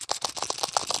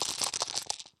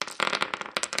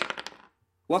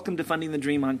Welcome to Funding the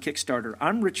Dream on Kickstarter.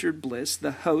 I'm Richard Bliss,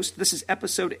 the host. This is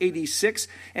episode 86,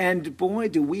 and boy,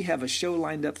 do we have a show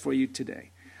lined up for you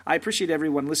today. I appreciate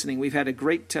everyone listening. We've had a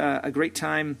great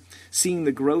time seeing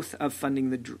the growth of Funding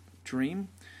the Dream.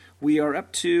 We are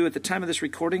up to, at the time of this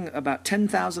recording, about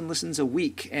 10,000 listens a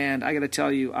week, and I got to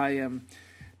tell you, I am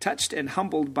touched and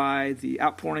humbled by the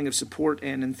outpouring of support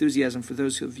and enthusiasm for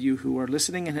those of you who are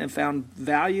listening and have found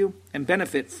value and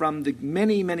benefit from the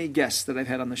many, many guests that I've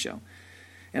had on the show.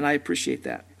 And I appreciate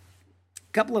that.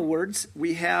 A couple of words.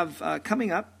 We have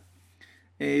coming up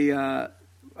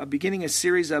beginning a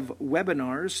series of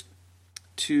webinars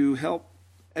to help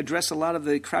address a lot of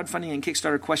the crowdfunding and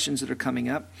Kickstarter questions that are coming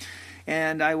up.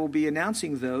 And I will be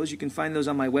announcing those. You can find those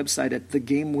on my website at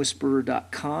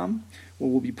thegamewhisperer.com, where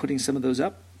we'll be putting some of those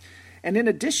up. And in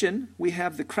addition, we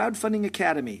have the Crowdfunding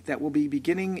Academy that will be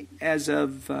beginning as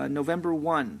of November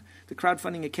 1. The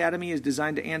Crowdfunding Academy is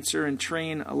designed to answer and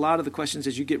train a lot of the questions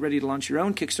as you get ready to launch your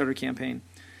own Kickstarter campaign.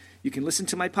 You can listen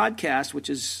to my podcast, which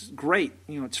is great.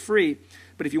 It's free.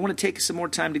 But if you want to take some more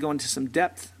time to go into some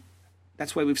depth,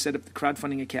 that's why we've set up the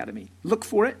Crowdfunding Academy. Look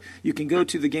for it. You can go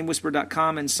to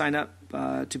thegamewhisperer.com and sign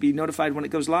up to be notified when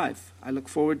it goes live. I look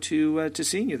forward to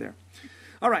seeing you there.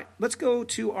 All right, let's go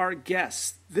to our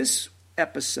guests. This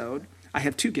episode, I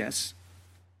have two guests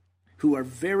who are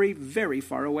very, very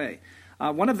far away.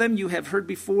 One of them you have heard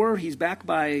before. He's back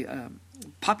by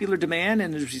popular demand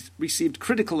and has received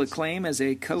critical acclaim as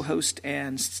a co-host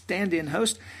and stand-in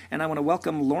host. And I want to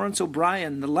welcome Lawrence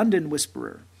O'Brien, the London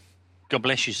Whisperer. God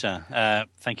bless you, sir.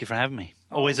 Thank you for having me.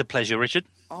 Always a pleasure, Richard.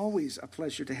 Always a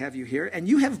pleasure to have you here. And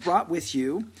you have brought with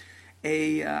you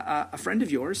a friend of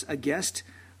yours, a guest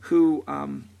who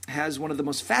has one of the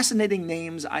most fascinating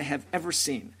names I have ever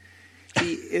seen.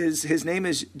 His name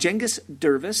is Cengiz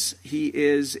Dervis. He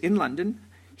is in London.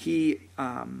 He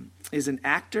is an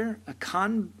actor, a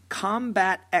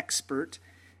combat expert,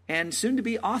 and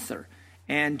soon-to-be author.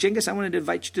 And Cengiz, I wanted to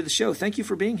invite you to the show. Thank you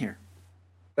for being here.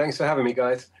 Thanks for having me,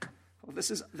 guys. Well,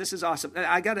 this is awesome.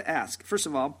 I got to ask, first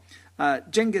of all,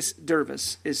 Cengiz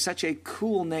Dervis is such a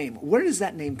cool name. Where does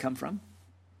that name come from?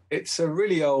 It's a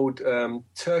really old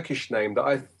Turkish name that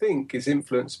I think is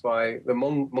influenced by the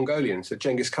Mongolians, so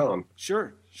Genghis Khan.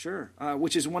 Sure.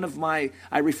 Which is one of my,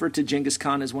 I refer to Genghis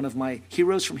Khan as one of my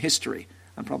heroes from history.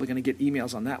 I'm probably going to get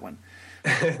emails on that one.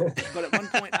 But at one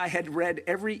point I had read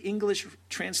every English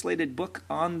translated book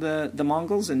on the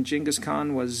Mongols, and Genghis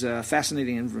Khan was a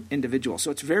fascinating individual.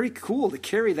 So it's very cool to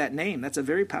carry that name. That's a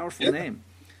very powerful name.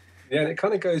 Yeah, and it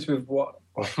kind of goes with what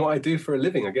I do for a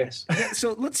living, I guess.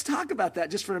 So let's talk about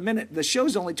that just for a minute. The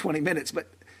show's only 20 minutes, but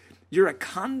you're a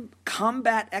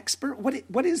combat expert?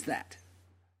 What is that?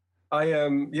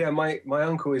 My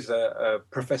uncle is a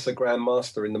professor grand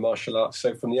master in the martial arts.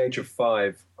 So from the age of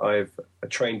 5, I've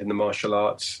trained in the martial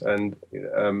arts and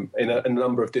in a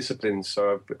number of disciplines.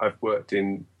 So I've worked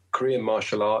in Korean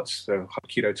martial arts, so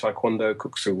Hapkido, Taekwondo,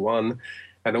 Kuksu One,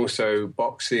 and also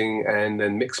boxing and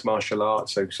then mixed martial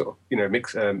arts. So sort of,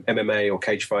 mixed MMA or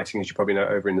cage fighting, as you probably know,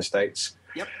 over in the States.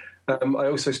 Yep. I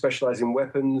also specialize in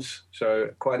weapons,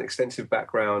 so quite an extensive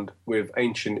background with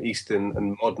ancient Eastern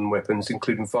and modern weapons,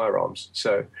 including firearms.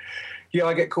 So,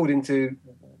 I get called into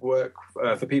work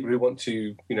for people who want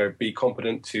to, be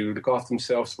competent to look after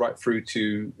themselves, right through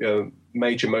to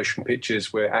major motion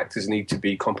pictures where actors need to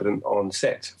be competent on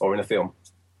set or in a film.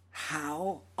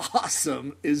 How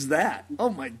awesome is that? Oh,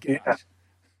 my gosh. Yeah.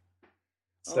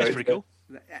 So that's pretty cool.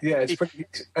 Yeah, it's pretty,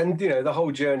 and the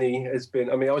whole journey has been.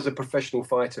 I mean, I was a professional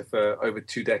fighter for over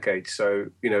 2 decades, so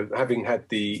having had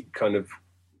the kind of,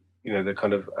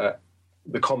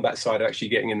 the combat side of actually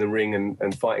getting in the ring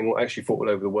and fighting, I actually fought all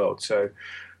over the world. So,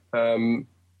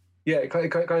 it kind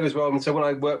of goes well. And so when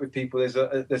I work with people, there's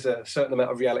a certain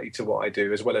amount of reality to what I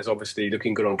do, as well as obviously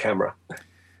looking good on camera.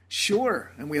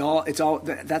 Sure, and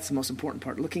that's the most important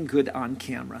part: looking good on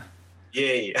camera.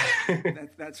 Yeah.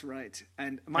 That's right.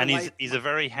 And he's a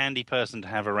very handy person to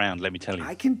have around, let me tell you.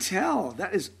 I can tell.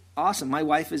 That is awesome. My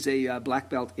wife is a black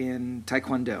belt in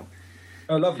Taekwondo.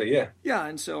 Oh, lovely, yeah. Yeah,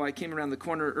 and so I came around the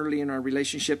corner early in our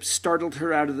relationship, startled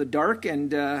her out of the dark,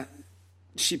 and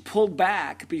she pulled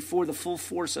back before the full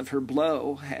force of her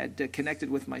blow had connected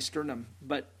with my sternum.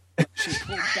 But she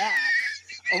pulled back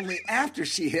only after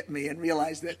she hit me and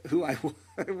realized that who I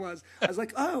was. I was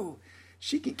like, oh,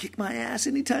 she can kick my ass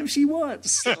anytime she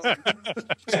wants. So.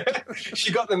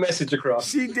 She got the message across.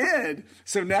 She did.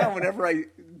 So now whenever I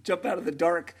jump out of the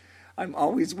dark, I'm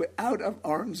always out of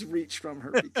arm's reach from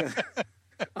her. Because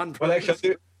well,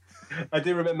 actually, I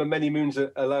do remember many moons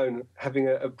alone having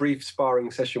a brief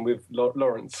sparring session with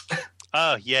Lawrence.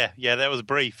 Oh, yeah, that was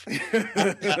brief.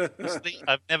 Honestly,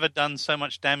 I've never done so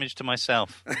much damage to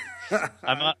myself.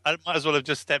 I might as well have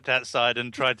just stepped outside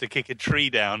and tried to kick a tree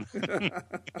down.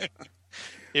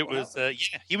 It was,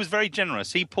 he was very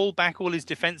generous. He pulled back all his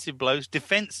defensive blows,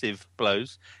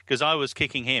 because I was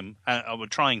kicking him, I was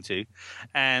trying to.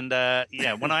 And,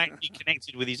 when I actually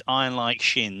connected with his iron-like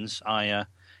shins, that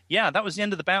was the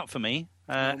end of the bout for me,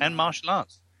 and martial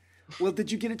arts. Well,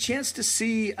 did you get a chance to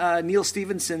see Neil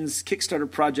Stephenson's Kickstarter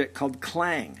project called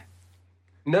Clang?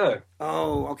 No.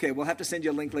 Oh, okay. We'll have to send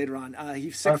you a link later on.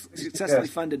 He's successfully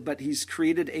funded, but he's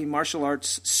created a martial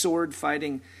arts sword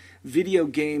fighting video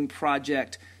game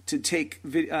project to take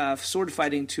sword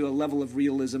fighting to a level of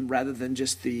realism rather than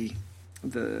just the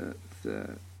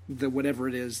whatever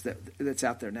it is that's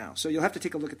out there now. So you'll have to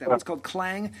take a look at that. It's called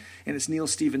Clang, and it's Neil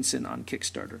Stephenson on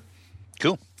Kickstarter.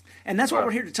 Cool. And that's what we're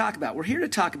here to talk about. We're here to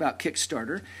talk about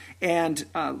Kickstarter. And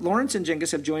Lawrence and Genghis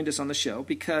have joined us on the show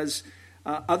because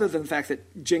other than the fact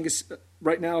that Genghis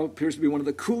right now appears to be one of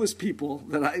the coolest people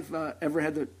that I've ever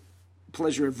had the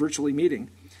pleasure of virtually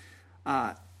meeting,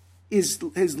 has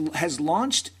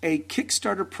launched a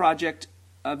Kickstarter project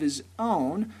of his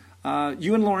own.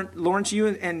 You and Lawrence, you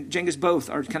and Genghis both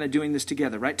are kind of doing this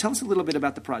together, right? Tell us a little bit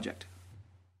about the project.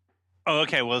 Oh,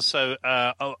 okay. Well, so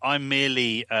I'm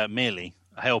merely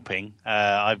helping.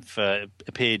 I've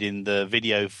appeared in the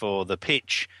video for the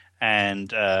pitch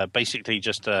and basically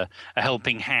just a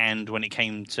helping hand when it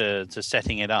came to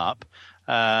setting it up.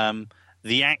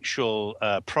 The actual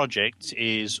project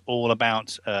is all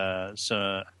about a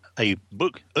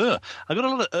book. I got a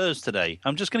lot of ers today.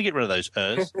 I'm just going to get rid of those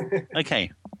ers.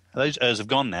 Okay. Those ers have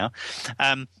gone now.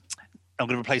 I'm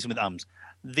going to replace them with ums.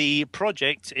 The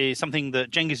project is something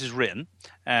that Genghis has written,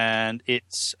 and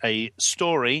it's a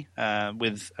story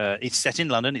it's set in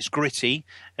London. It's gritty.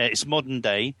 It's modern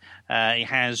day. It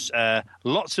has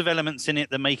lots of elements in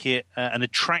it that make it an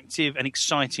attractive and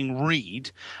exciting read.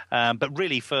 But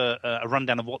really, for a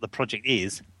rundown of what the project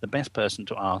is, the best person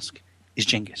to ask is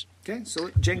Genghis. Okay, so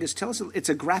Genghis, tell us. It's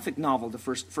a graphic novel. The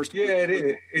first. Yeah, it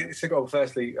is. It's a goal.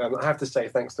 Firstly, I have to say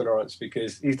thanks to Lawrence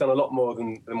because he's done a lot more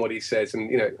than what he says,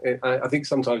 and I think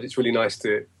sometimes it's really nice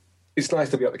to. It's nice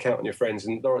to be able to count on your friends.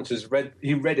 And Lawrence has read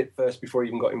it first before he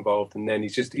even got involved, and then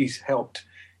he's helped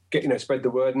get spread the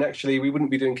word. And actually, we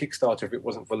wouldn't be doing Kickstarter if it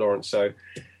wasn't for Lawrence. So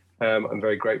I'm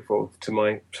very grateful to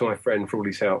my friend for all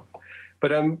his help.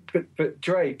 But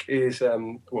Drake is,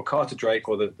 Carter Drake,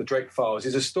 or the Drake Files,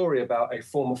 is a story about a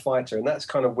former fighter, and that's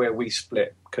kind of where we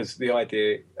split, because the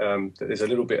idea that there's a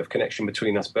little bit of connection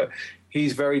between us, but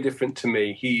he's very different to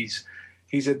me. He's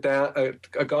a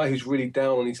guy who's really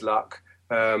down on his luck.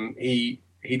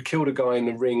 He'd killed a guy in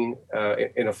the ring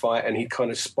in a fight, and he kind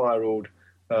of spiraled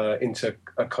into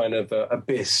a kind of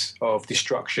abyss of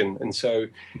destruction. And so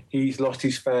he's lost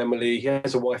his family. He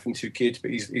has a wife and 2 kids,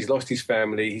 but he's lost his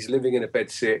family. He's living in a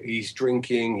bedsit. He's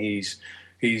drinking. He's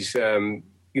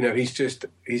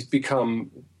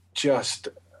become just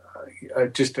a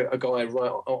guy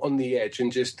right on the edge and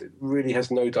just really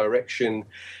has no direction.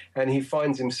 And he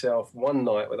finds himself one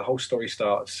night where the whole story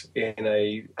starts in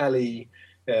a alley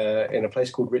in a place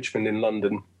called Richmond in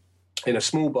London, in a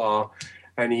small bar.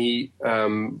 And he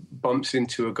bumps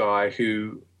into a guy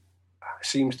who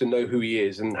seems to know who he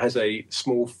is and has a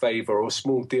small favor or a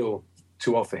small deal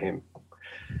to offer him.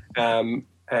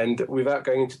 And without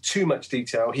going into too much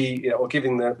detail, or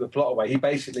giving the plot away, he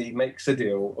basically makes a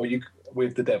deal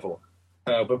with the devil,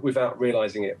 but without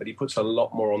realizing it. But he puts a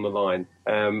lot more on the line.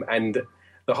 And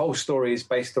the whole story is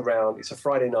based around, it's a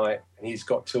Friday night, and he's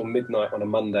got till midnight on a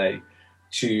Monday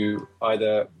to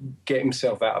either get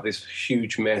himself out of this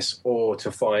huge mess or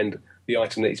to find the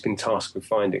item that he's been tasked with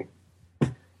finding.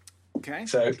 Okay.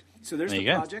 So there's the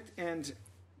project. And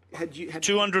had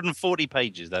 240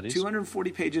 pages, that is.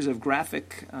 240 pages of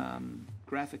graphic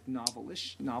novel.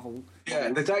 Yeah,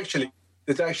 and there's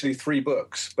actually 3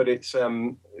 books, but it's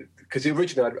because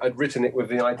originally I'd written it with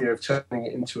the idea of turning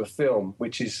it into a film,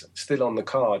 which is still on the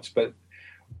cards, but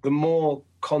the more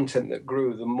content that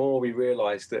grew, the more we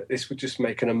realized that this would just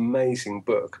make an amazing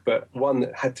book, but one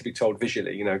that had to be told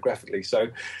visually, graphically. So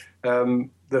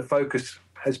the focus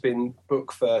has been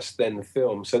book first, then the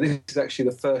film. So this is actually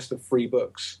the first of 3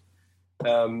 books.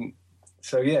 So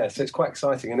it's quite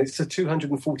exciting, and it's a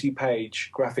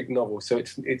 240-page graphic novel. So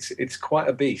it's quite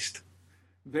a beast.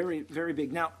 Very, very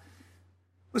big. Now,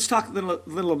 let's talk a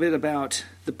little bit about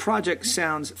the project.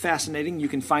 Sounds fascinating. You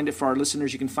can find it for our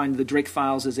listeners. You can find the Drake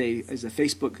Files as a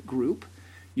Facebook group.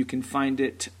 You can find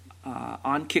it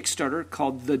on Kickstarter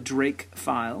called The Drake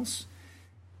Files.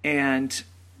 And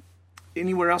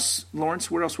anywhere else,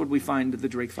 Lawrence, where else would we find the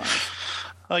Drake Files?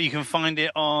 Oh, you can find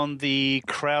it on the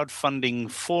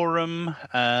crowdfunding forum.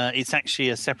 It's actually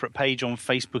a separate page on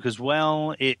Facebook as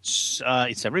well. It's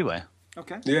everywhere.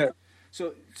 Okay. Yeah.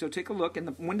 So take a look.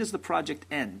 And when does the project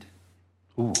end?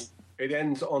 Ooh. It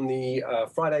ends on the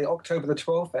Friday, October the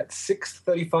 12th at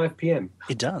 6:35 p.m.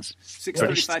 It does.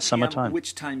 6:35 p.m. Summertime.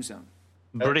 Which time zone?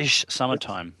 British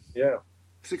summertime. Yeah.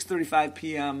 6:35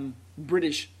 p.m.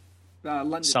 British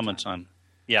London Summertime.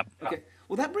 Yep. Okay.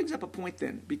 Well, that brings up a point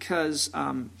then, because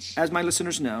as my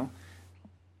listeners know,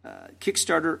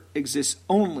 Kickstarter exists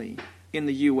only in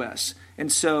the U.S.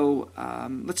 And so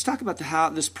let's talk about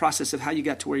this process of how you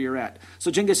got to where you're at.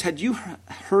 So, Cengiz, had you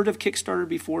heard of Kickstarter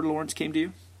before Lawrence came to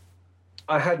you?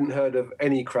 I hadn't heard of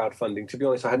any crowdfunding. To be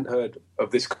honest, I hadn't heard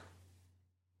of this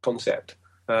concept.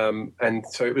 And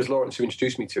so it was Lawrence who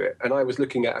introduced me to it. And I was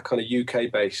looking at a kind of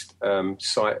UK-based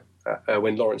site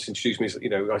when Lawrence introduced me. You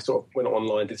know, I sort of went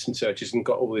online, did some searches, and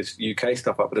got all this UK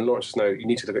stuff up. But then Lawrence said, no, you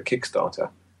need to look at Kickstarter.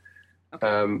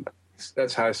 Okay.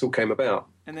 That's how this all came about.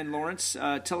 And then Lawrence,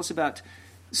 tell us about.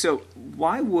 So,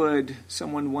 why would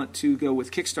someone want to go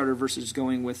with Kickstarter versus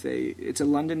going with it's a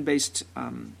London-based?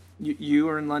 You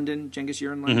are in London, Cengiz,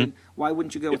 you're in London. Mm-hmm. Why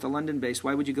wouldn't you go with a London-based?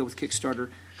 Why would you go with Kickstarter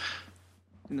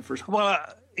in the first place?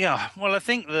 Well, I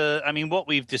think what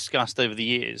we've discussed over the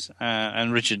years,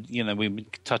 and Richard, we've been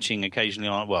touching occasionally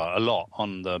on, a lot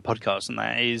on the podcast, and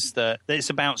that is that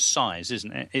it's about size,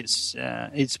 isn't it?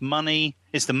 It's money.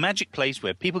 It's the magic place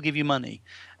where people give you money,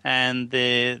 and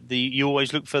you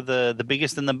always look for the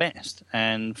biggest and the best.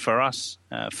 And for us,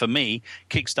 for me,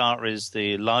 Kickstarter is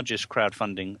the largest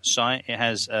crowdfunding site. It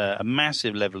has a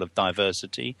massive level of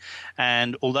diversity,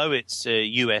 and although it's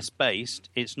US based,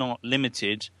 it's not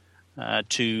limited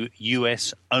to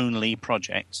US only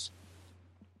projects.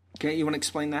 Okay, you want to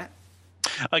explain that?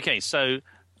 Okay, so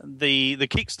the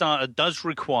Kickstarter does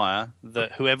require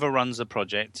that whoever runs the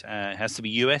project has to be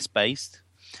US based,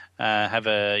 have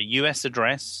a US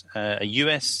address, a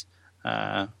US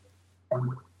it's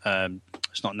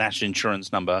not national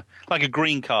insurance number, like a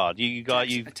green card. A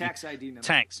tax ID number.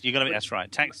 Tax. You got to be. That's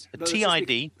right. Tax. A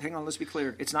TID. Hang on. Let's be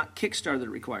clear. It's not Kickstarter that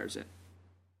requires it.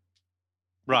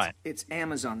 Right. It's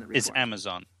Amazon that requires it. It's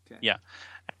Amazon. Okay. Yeah.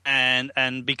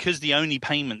 And because the only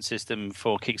payment system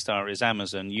for Kickstarter is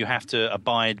Amazon, you have to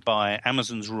abide by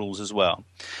Amazon's rules as well.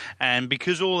 And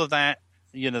because all of that,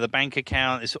 the bank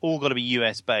account, it's all got to be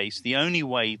US based. The only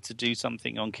way to do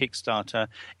something on Kickstarter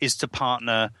is to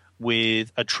partner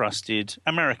with a trusted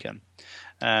American.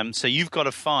 So you've got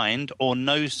to find or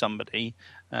know somebody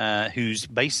who's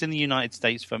based in the United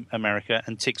States of America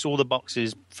and ticks all the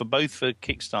boxes for both for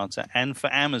Kickstarter and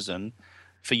for Amazon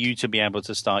for you to be able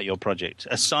to start your project.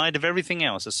 Aside of everything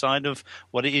else, aside of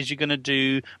what it is you're going to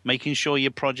do, making sure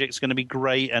your project's going to be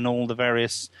great and all the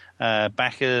various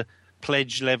backer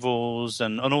pledge levels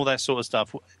and all that sort of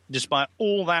stuff, despite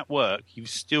all that work, you've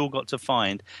still got to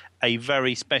find a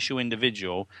very special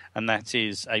individual, and that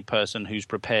is a person who's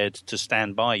prepared to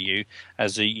stand by you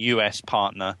as a US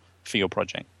partner for your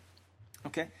project.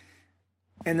 Okay.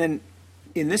 And then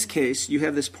in this case, you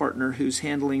have this partner who's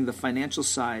handling the financial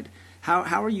side.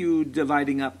 How are you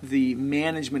dividing up the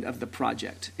management of the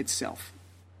project itself?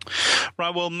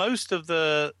 Right. Well, most of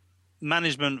the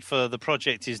management for the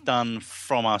project is done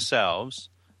from ourselves.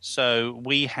 So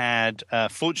we had,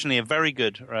 fortunately, a very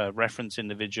good reference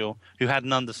individual who had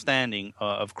an understanding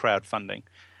of crowdfunding.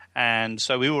 And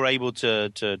so we were able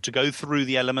to go through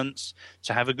the elements,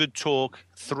 to have a good talk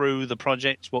through the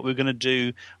project, what we were going to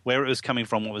do, where it was coming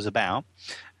from, what it was about.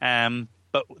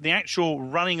 But the actual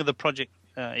running of the project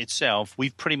itself,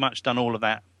 we've pretty much done all of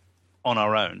that on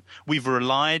our own. We've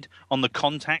relied on the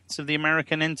contacts of the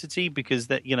American entity because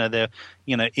they're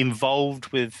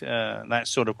involved with that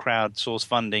sort of crowdsource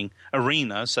funding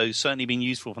arena. So certainly been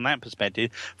useful from that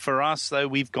perspective. For us, though,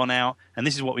 we've gone out, and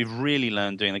this is what we've really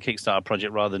learned doing the Kickstarter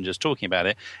project rather than just talking about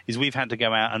it, is we've had to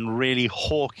go out and really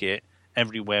hawk it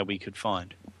everywhere we could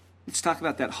find. Let's talk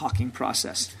about that hawking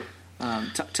process.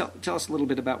 Tell us a little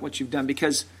bit about what you've done,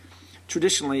 because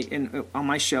traditionally, on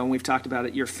my show, and we've talked about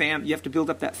it, you have to build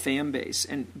up that fan base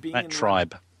and being that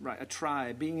tribe. Right, a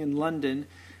tribe. Being in London,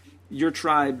 your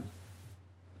tribe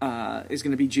is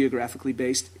going to be geographically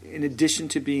based, in addition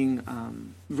to being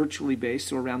virtually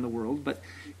based or around the world. But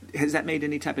has that made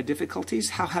any type of difficulties?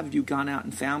 How have you gone out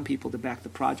and found people to back the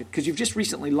project? Because you've just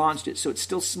recently launched it, so it's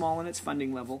still small in its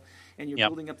funding level, and you're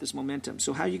building up this momentum.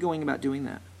 So how are you going about doing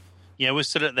that? Yeah, we're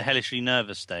still at the hellishly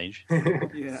nervous stage,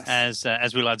 yes.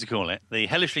 as we like to call it. The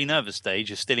hellishly nervous stage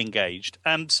is still engaged.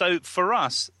 So for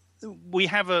us, we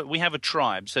have a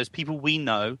tribe. So it's people we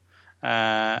know,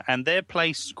 and they're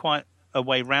placed quite a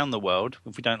way round the world,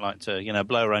 if we don't like to,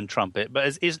 blow our own trumpet, but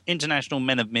as is International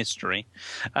Men of Mystery,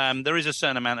 there is a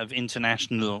certain amount of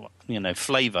international,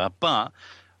 flavor. But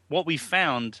what we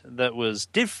found that was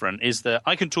different is that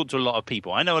I can talk to a lot of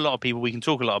people. I know a lot of people. We can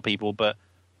talk to a lot of people, but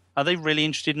are they really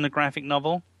interested in a graphic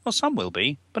novel? Well, some will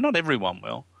be, but not everyone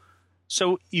will.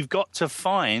 So you've got to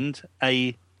find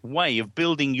a way of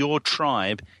building your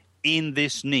tribe in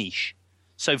this niche.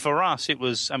 So for us, it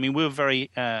was, we were very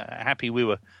happy. We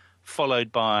were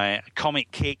followed by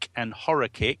Comic Kick and Horror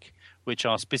Kick, which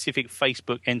are specific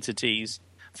Facebook entities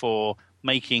for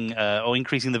making or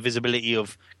increasing the visibility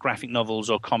of graphic novels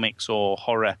or comics or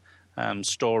horror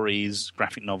stories,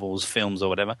 graphic novels, films or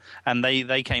whatever. And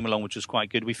they came along, which was quite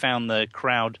good. We found the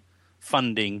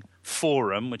crowdfunding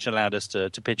forum, which allowed us to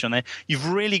pitch on there. You've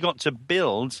really got to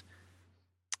build.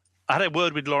 I had a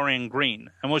word with Lorian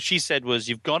Green, and what she said was,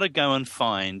 you've got to go and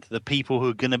find the people who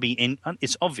are going to be in.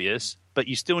 It's obvious, but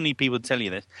you still need people to tell you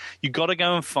this. You've got to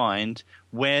go and find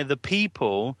where the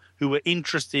people who are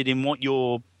interested in what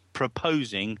you're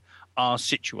proposing are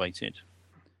situated.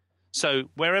 So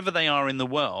wherever they are in the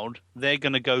world, they're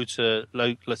going to go to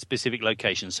specific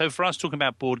locations. So for us, talking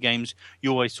about board games,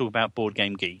 you always talk about Board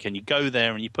Game Geek, and you go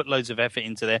there and you put loads of effort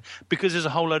into there because there's a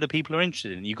whole load of people who are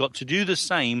interested in it. You've got to do the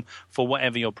same for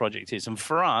whatever your project is. And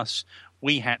for us,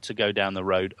 we had to go down the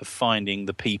road of finding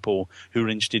the people who are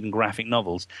interested in graphic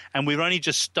novels. And we're only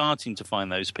just starting to find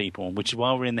those people, which is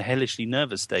why we're in the hellishly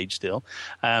nervous stage still.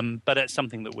 But it's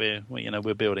something that we're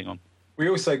building on. We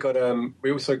also got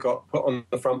put on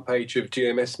the front page of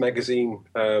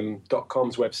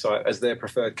GMSmagazine.com's website as their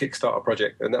preferred Kickstarter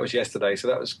project, and that was yesterday. So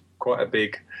that was quite a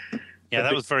big. Yeah,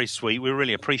 that was very sweet. We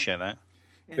really appreciate that.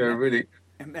 Really.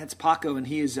 And that's Paco, and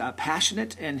he is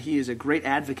passionate, and he is a great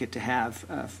advocate to have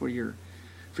for your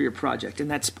project.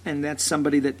 And that's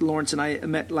somebody that Lawrence and I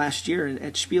met last year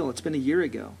at Spiel. It's been a year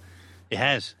ago. It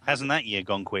has. Hasn't that year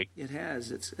gone quick? It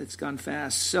has. It's gone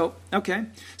fast. So, okay.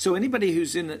 So anybody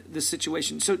who's in this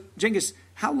situation. So, Cengiz,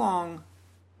 how long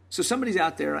 – so somebody's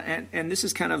out there, and this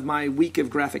is kind of my week of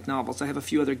graphic novels. I have a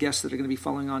few other guests that are going to be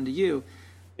following on to you.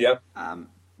 Yeah.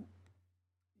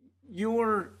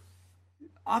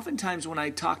 Oftentimes when I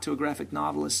talk to a graphic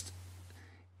novelist,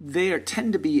 they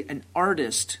tend to be an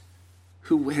artist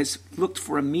who has looked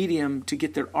for a medium to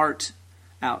get their art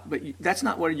out. But that's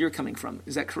not where you're coming from.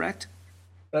 Is that correct?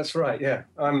 That's right, yeah.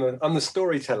 I'm the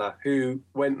storyteller who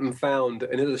went and found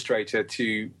an illustrator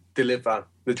to deliver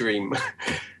the dream.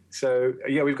 So,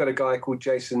 yeah, we've got a guy called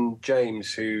Jason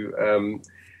James who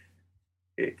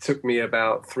it took me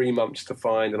about 3 months to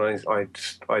find, and I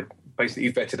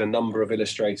basically vetted a number of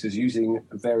illustrators using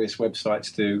various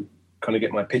websites to kind of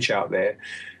get my pitch out there.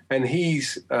 And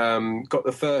he's got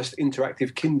the first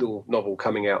interactive Kindle novel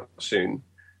coming out soon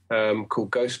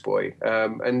called Ghost Boy.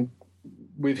 And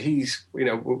with his,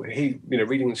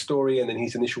 reading the story and then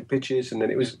his initial pitches, and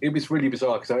then it was really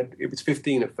bizarre because it was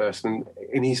 15 at first, and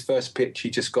in his first pitch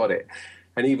he just got it,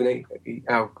 and even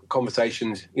our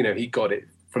conversations, he got it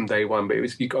from day one. But I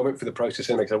went through the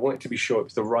process anyway because I wanted to be sure it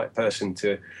was the right person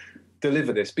to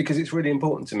deliver this, because it's really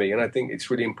important to me, and I think it's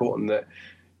really important that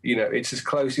it's as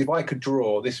close. If I could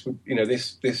draw this,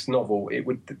 this novel, it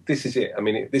would. This is it. I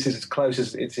mean, this is as close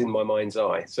as it's in my mind's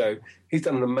eye. So he's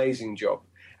done an amazing job.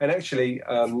 And actually,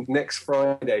 next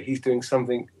Friday, he's doing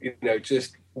something,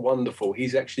 just wonderful.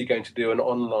 He's actually going to do an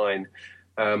online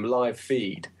live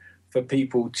feed for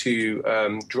people to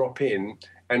drop in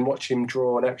and watch him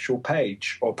draw an actual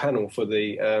page or panel for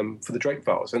the Drake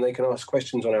Files, and they can ask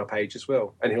questions on our page as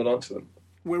well, and he'll answer them.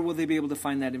 Where will they be able to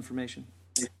find that information?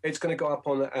 It's going to go up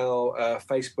on our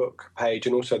Facebook page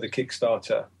and also the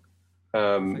Kickstarter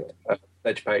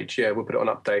pledge page. Yeah, we'll put it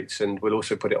on updates, and we'll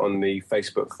also put it on the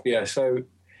Facebook. Yeah, so.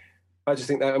 I just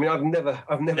think that. I mean, I've never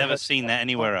seen that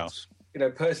anywhere else.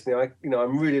 Personally,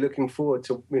 I'm really looking forward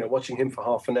to watching him for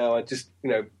half an hour, just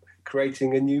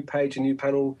creating a new page, a new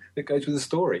panel that goes with the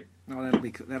story. Oh,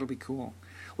 that'll be cool.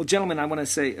 Well, gentlemen, I want to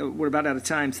say we're about out of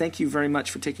time. Thank you very much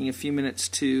for taking a few minutes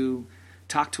to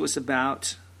talk to us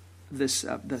about this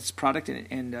product.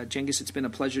 And Cengiz, it's been a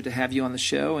pleasure to have you on the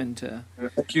show, and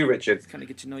thank you, Richard. Kind of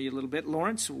get to know you a little bit,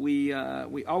 Lawrence. We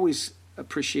always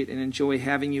appreciate and enjoy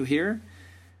having you here.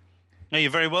 No, you're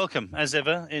very welcome. As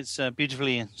ever, it's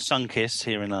beautifully sun-kissed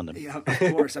here in London. Yeah, of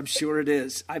course. I'm sure it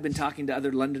is. I've been talking to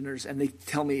other Londoners, and they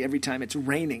tell me every time it's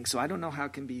raining, so I don't know how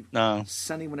it can be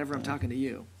sunny whenever I'm talking to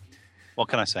you. What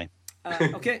can I say?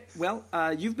 Okay, well,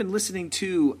 you've been listening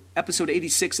to episode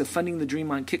 86 of Funding the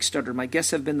Dream on Kickstarter. My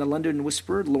guests have been the London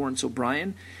Whisperer, Lawrence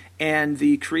O'Brien, and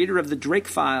the creator of the Drake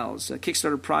Files, a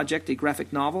Kickstarter project, a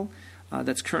graphic novel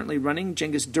that's currently running,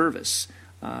 Cengiz Dervis,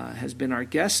 has been our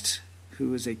guest,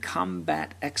 who is a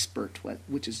combat expert,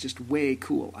 which is just way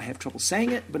cool. I have trouble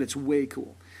saying it, but it's way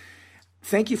cool.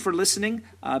 Thank you for listening.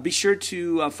 Be sure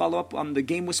to follow up on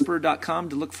thegamewhisperer.com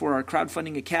to look for our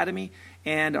Crowdfunding Academy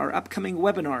and our upcoming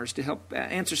webinars to help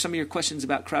answer some of your questions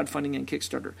about crowdfunding and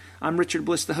Kickstarter. I'm Richard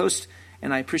Bliss, the host,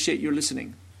 and I appreciate your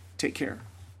listening. Take care.